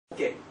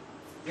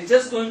We're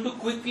just going to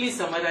quickly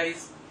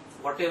summarize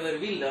whatever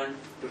we learned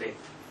today.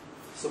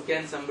 So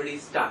can somebody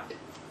start?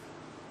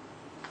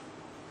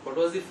 What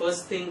was the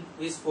first thing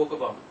we spoke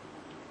about?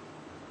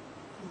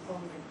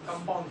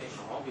 Compounding.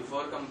 No,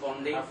 before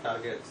compounding. Have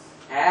targets.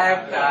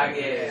 Have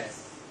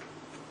targets.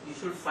 You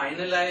should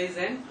finalize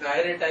and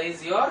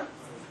prioritize your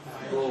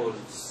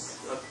goals.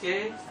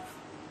 Okay.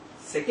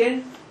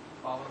 Second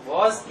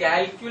was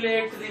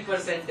calculate the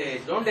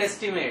percentage. Don't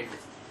estimate.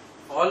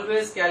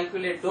 Always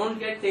calculate. Don't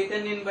get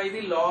taken in by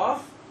the law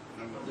of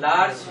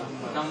large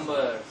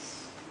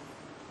numbers.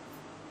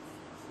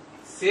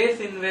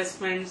 Safe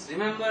investments.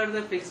 Remember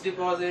the fixed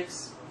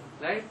deposits,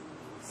 right?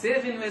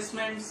 Safe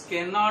investments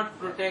cannot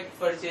protect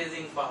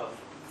purchasing power.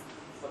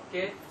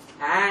 Okay.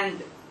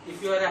 And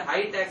if you are a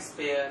high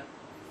taxpayer,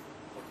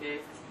 okay,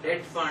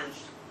 debt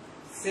funds,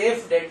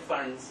 safe debt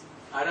funds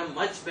are a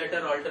much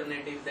better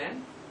alternative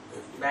than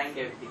bank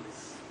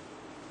FDs.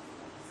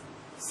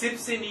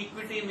 SIPs in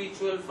equity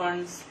mutual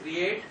funds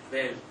create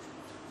wealth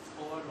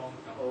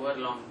over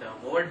long term,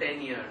 over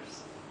 10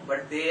 years.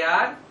 But they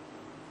are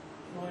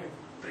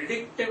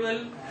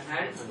predictable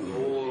and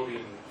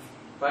boring.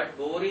 But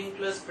boring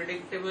plus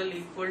predictable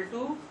equal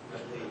to,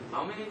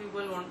 how many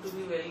people want to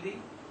be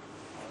wealthy?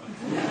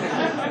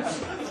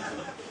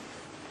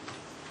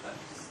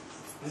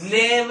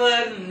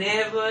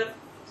 Never.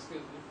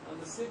 Excuse me. On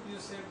the SIP, you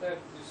said that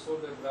you saw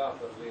the graph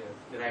earlier.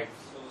 Right.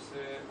 So,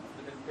 say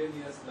within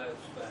 10 years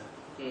lifespan,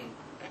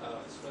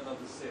 span of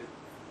the SIP,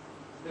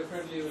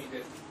 definitely you will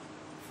get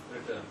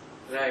return.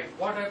 Right.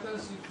 What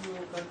happens if you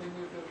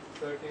continue to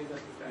purchase at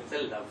the time? That's a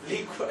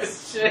lovely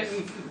question.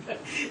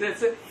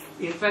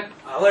 In fact,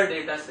 our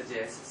data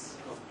suggests,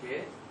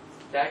 okay,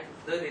 that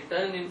the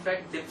return in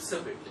fact dips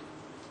a bit.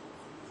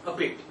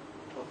 Okay,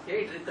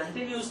 it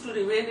continues to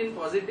remain in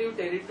positive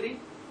territory.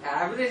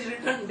 Average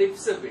return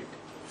dips a bit.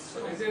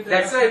 So is it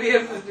That's why we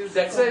have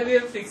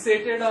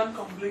fixated on.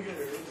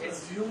 Complicated. It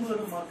assumes that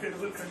the market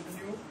will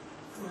continue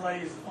to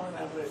rise on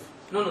average.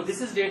 No,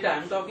 this is data.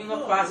 I'm talking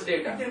of past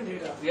data. Indian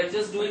data. We are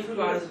just doing If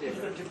past you look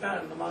data. at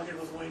Japan, the market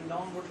was going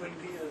down for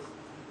 20 years.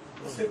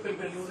 The SIP will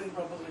be a losing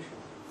proposition.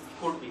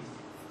 Could be.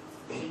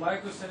 So my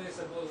question is,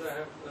 suppose I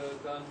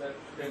have done that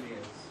 10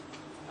 years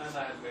and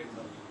I have made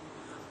money.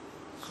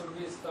 Should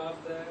we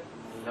stop there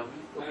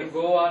Lovely. Okay. and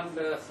go on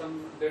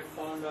some debt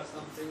fund or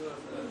something?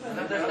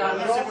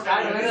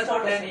 Another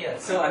for 10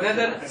 years. So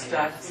another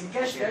start. In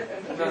cash debt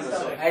and No.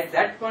 So at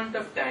that point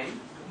of time,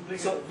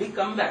 so we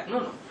come back.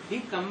 We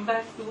come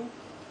back to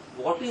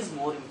what is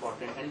more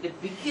important, and the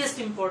biggest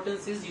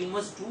importance is you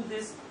must do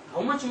this.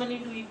 How much money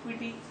to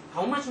equity?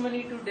 How much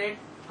money to debt?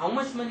 How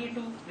much money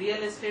to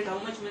real estate? How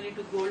much money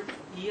to gold?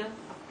 Year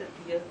after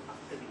year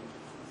after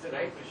year.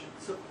 Right?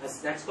 So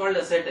that's called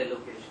asset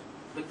allocation.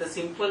 But the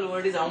simple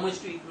word is how much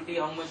to equity,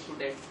 how much to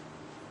debt.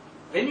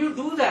 When you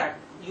do that,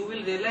 you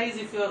will realize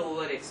if you are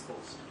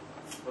overexposed.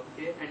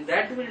 Okay, and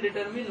that will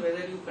determine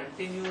whether you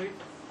continue it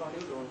or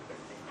you don't continue.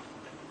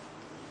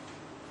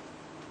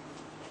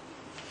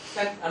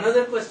 And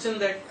another question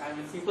that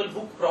people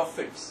book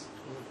profits.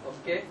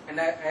 Okay, and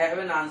I have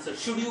an answer.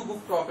 Should you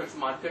book profits?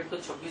 Market to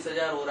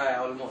 26,000 ho raha hai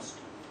almost.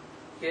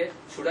 Okay,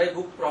 should I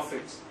book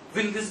profits?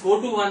 Will this go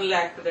to 1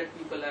 lakh that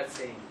people are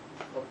saying?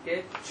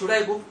 Okay, should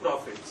I book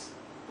profits?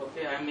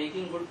 Okay, I am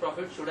making good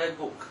profit. Should I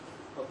book?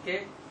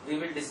 Okay, we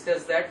will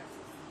discuss that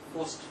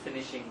post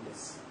finishing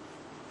this.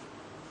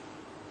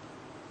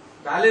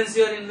 Balance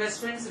your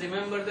investments.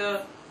 Remember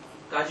the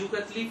Kaju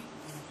Katli?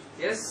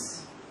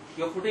 Yes,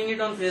 you are putting it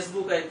on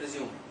Facebook, I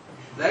presume,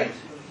 right?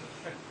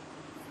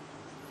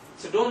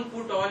 So don't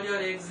put all your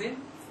eggs in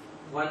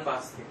one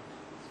basket.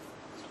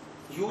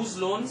 Use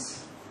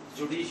loans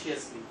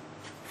judiciously.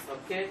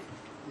 Okay,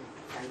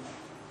 and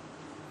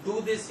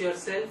do this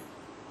yourself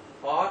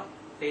or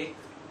take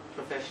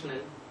professional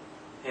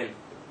help,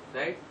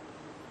 right?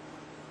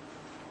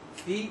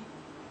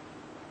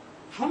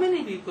 How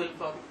many people,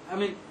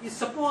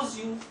 suppose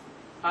you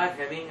are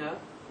having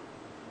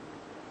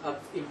a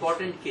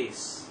important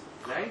case,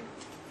 right?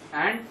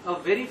 And a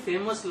very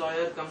famous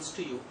lawyer comes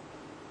to you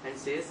and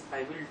says,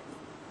 I will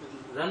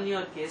run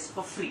your case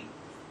for free.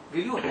 Will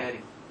you hire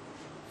him?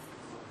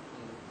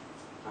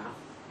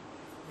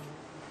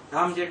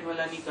 Ram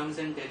Jetmalani comes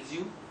and tells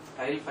you,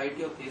 I will fight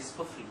your case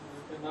for free.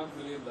 You cannot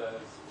believe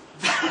lawyers.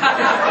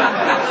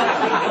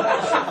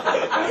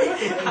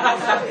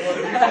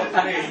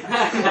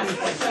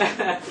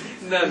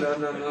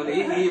 No.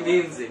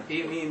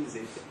 He means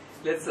it.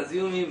 Let's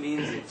assume he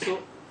means it. So,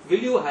 will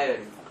you hire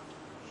him?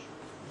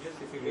 Yes,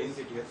 if he means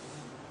it, yes.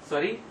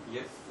 Sorry?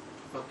 Yes.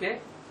 Okay.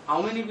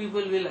 How many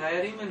people will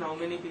hire him and how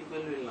many people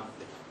will not?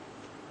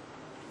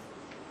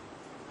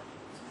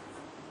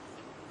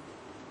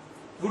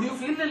 Would you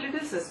feel a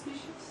little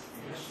suspicious?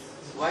 Yes.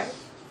 Why?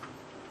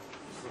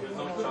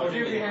 What do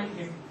you behind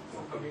him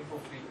coming for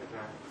free?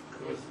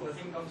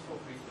 Nothing comes for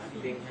free.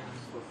 Nothing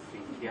comes for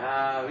free.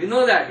 Yeah, we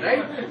know that,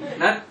 right?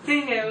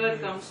 Nothing ever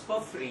comes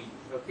for free.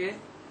 Okay.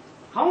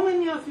 How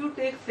many of you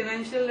take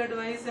financial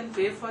advice and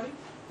pay for it?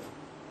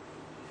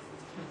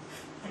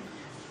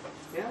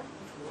 Yeah.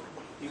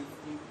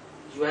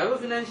 You have a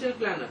financial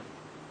planner.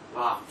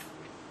 Wow.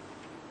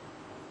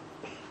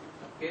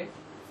 Okay.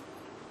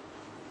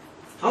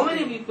 How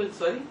many people,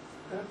 sorry?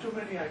 There are too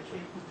many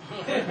actually.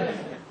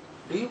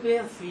 Do you pay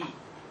a fee?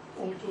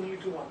 Only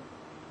to one.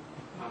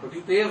 But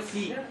you pay a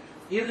fee Yeah.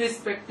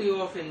 irrespective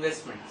of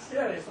investments.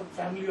 Yeah, it's a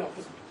family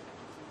office.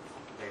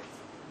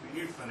 We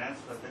need finance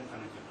first, then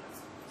financial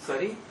planning.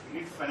 Sorry? We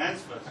need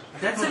finance first.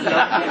 That's a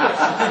lovely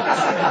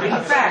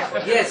In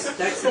fact, yes,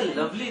 that's a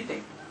lovely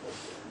thing.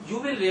 You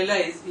will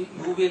realize,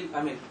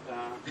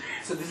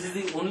 so this is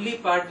the only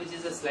part which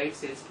is a slide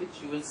sales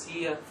pitch. You will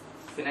see a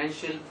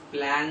financial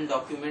plan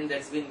document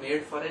that's been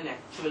made for an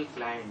actual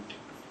client.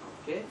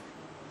 Okay?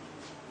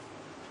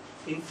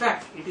 In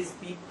fact, it is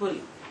people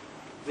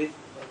with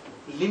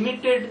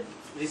limited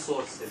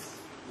resources,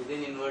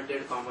 within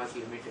inverted commas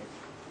limited,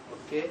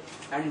 okay,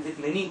 and with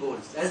many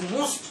goals, as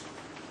most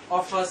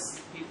of us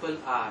people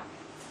are,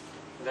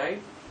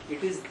 right?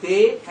 It is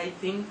they, I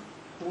think,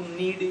 who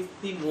need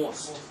it the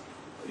most.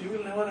 You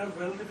will never have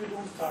wealth if you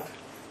don't start.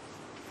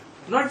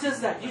 Not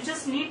just that, you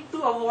just need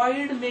to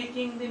avoid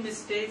making the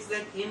mistakes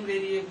that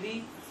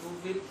invariably you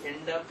will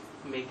end up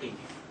making.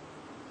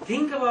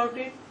 Think about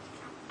it.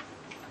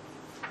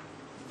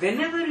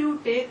 Whenever you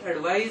take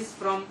advice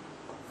from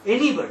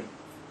anybody,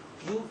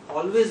 you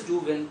always do.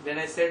 When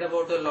I said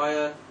about a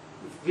lawyer,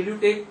 will you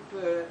take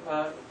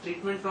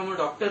treatment from a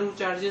doctor who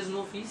charges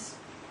no fees,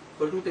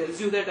 but who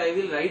tells you that I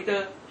will write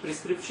a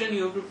prescription,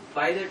 you have to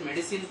buy that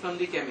medicine from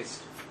the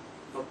chemist.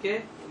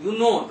 Okay, you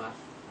know ना,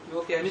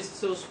 वो chemist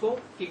से उसको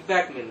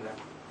kickback मिल रहा है,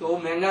 तो वो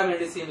महंगा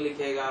medicine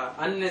लिखेगा,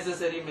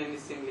 unnecessary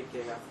medicine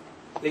लिखेगा.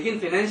 लेकिन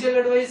financial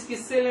advice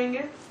किससे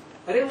लेंगे?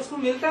 अरे उसको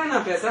मिलता है ना,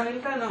 पैसा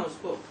मिलता है ना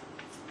उसको,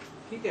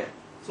 ठीक है?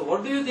 So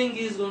what do you think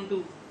he is going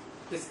to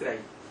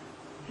prescribe?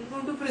 He is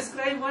going to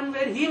prescribe one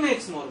where he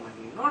makes more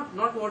money,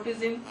 not what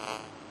is in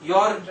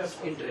your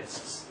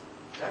interests.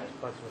 Right?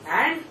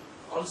 And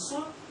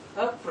also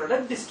a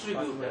product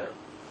distributor.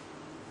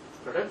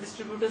 Product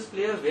distributors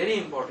play a very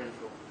important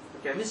role.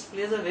 The chemist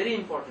plays a very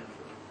important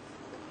role.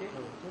 Okay?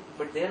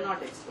 But they are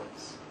not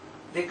experts.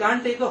 They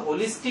can't take a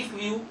holistic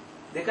view.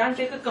 They can't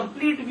take a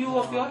complete view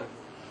of your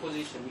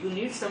position. You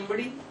need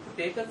somebody to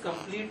take a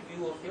complete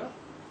view of your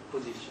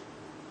position.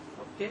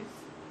 Okay?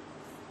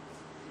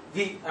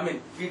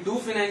 We do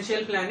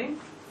financial planning.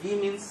 We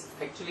means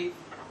actually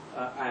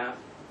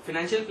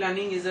financial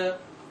planning is a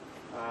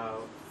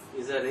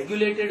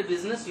regulated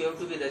business. You have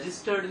to be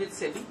registered with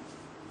SEBI.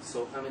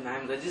 So I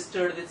am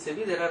registered with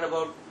SEBI. There are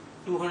about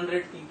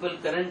 200 people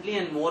currently,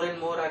 and more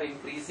are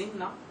increasing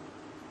now.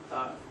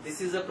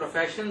 This is a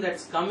profession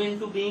that's come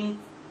into being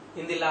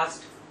in the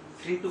last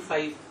 3 to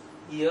 5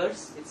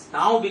 years. It's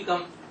now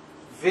become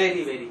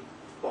very, very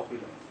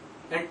popular.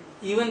 And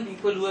even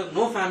people who have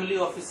no family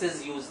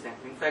offices use them.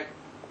 In fact,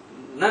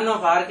 none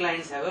of our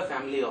clients have a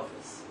family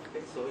office.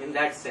 Okay? So in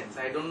that sense,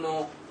 I don't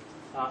know,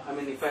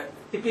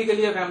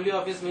 typically a family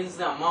office means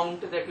the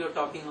amount that you're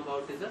talking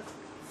about is a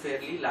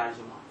fairly large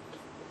amount.